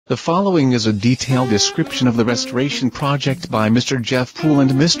The following is a detailed description of the restoration project by Mr. Jeff Poole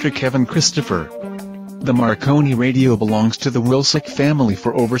and Mr. Kevin Christopher. The Marconi radio belongs to the Wilczek family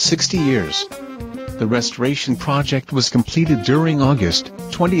for over 60 years. The restoration project was completed during August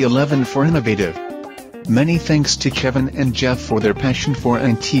 2011 for innovative. Many thanks to Kevin and Jeff for their passion for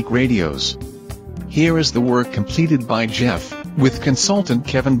antique radios. Here is the work completed by Jeff, with consultant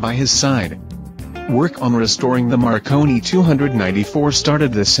Kevin by his side. Work on restoring the Marconi 294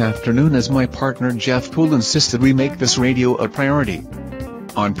 started this afternoon as my partner Jeff Poole insisted we make this radio a priority.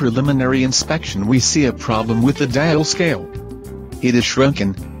 On preliminary inspection we see a problem with the dial scale. It is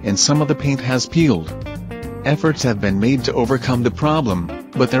shrunken, and some of the paint has peeled. Efforts have been made to overcome the problem,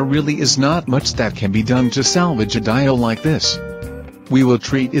 but there really is not much that can be done to salvage a dial like this. We will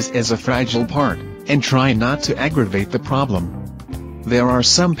treat it as a fragile part, and try not to aggravate the problem. There are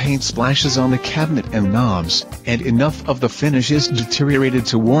some paint splashes on the cabinet and knobs, and enough of the finish is deteriorated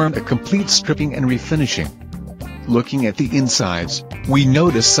to warrant a complete stripping and refinishing. Looking at the insides, we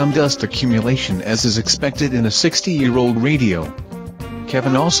notice some dust accumulation as is expected in a 60-year-old radio.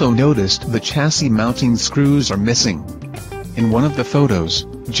 Kevin also noticed the chassis mounting screws are missing. In one of the photos,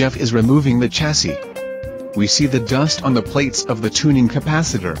 Jeff is removing the chassis. We see the dust on the plates of the tuning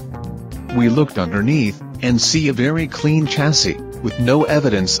capacitor. We looked underneath, and see a very clean chassis, with no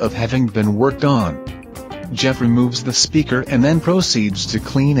evidence of having been worked on. Jeff removes the speaker and then proceeds to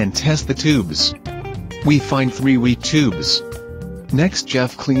clean and test the tubes. We find 3 weak tubes. Next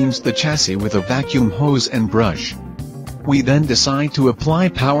Jeff cleans the chassis with a vacuum hose and brush. We then decide to apply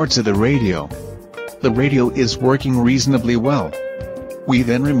power to the radio. The radio is working reasonably well. We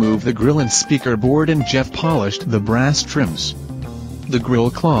then remove the grill and speaker board and Jeff polished the brass trims. The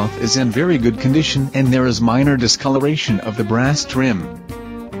grill cloth is in very good condition and there is minor discoloration of the brass trim.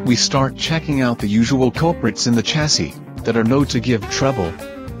 We start checking out the usual culprits in the chassis, that are known to give trouble.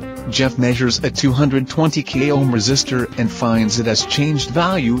 Jeff measures a 220 k ohm resistor and finds it has changed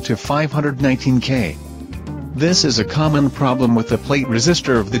value to 519 k. This is a common problem with the plate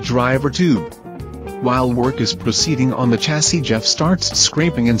resistor of the driver tube. While work is proceeding on the chassis, Jeff starts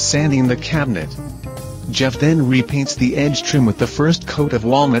scraping and sanding the cabinet. Jeff then repaints the edge trim with the first coat of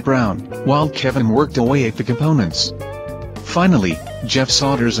walnut brown, while Kevin worked away at the components. Finally, Jeff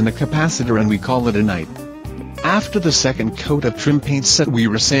solders in a capacitor and we call it a night. After the second coat of trim paint set, we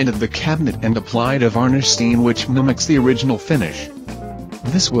resanded the cabinet and applied a varnish stain which mimics the original finish.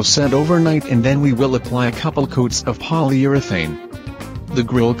 This will set overnight and then we will apply a couple coats of polyurethane. The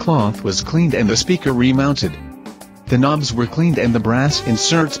grill cloth was cleaned and the speaker remounted. The knobs were cleaned and the brass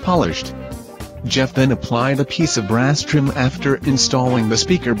inserts polished. Jeff then applied a piece of brass trim after installing the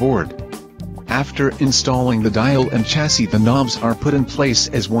speaker board. After installing the dial and chassis, the knobs are put in place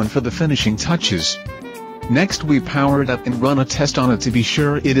as one for the finishing touches. Next we power it up and run a test on it to be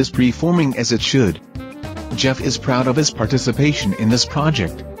sure it is preforming as it should. Jeff is proud of his participation in this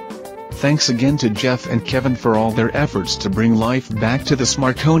project. Thanks again to Jeff and Kevin for all their efforts to bring life back to this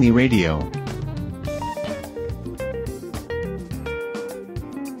Marconi radio.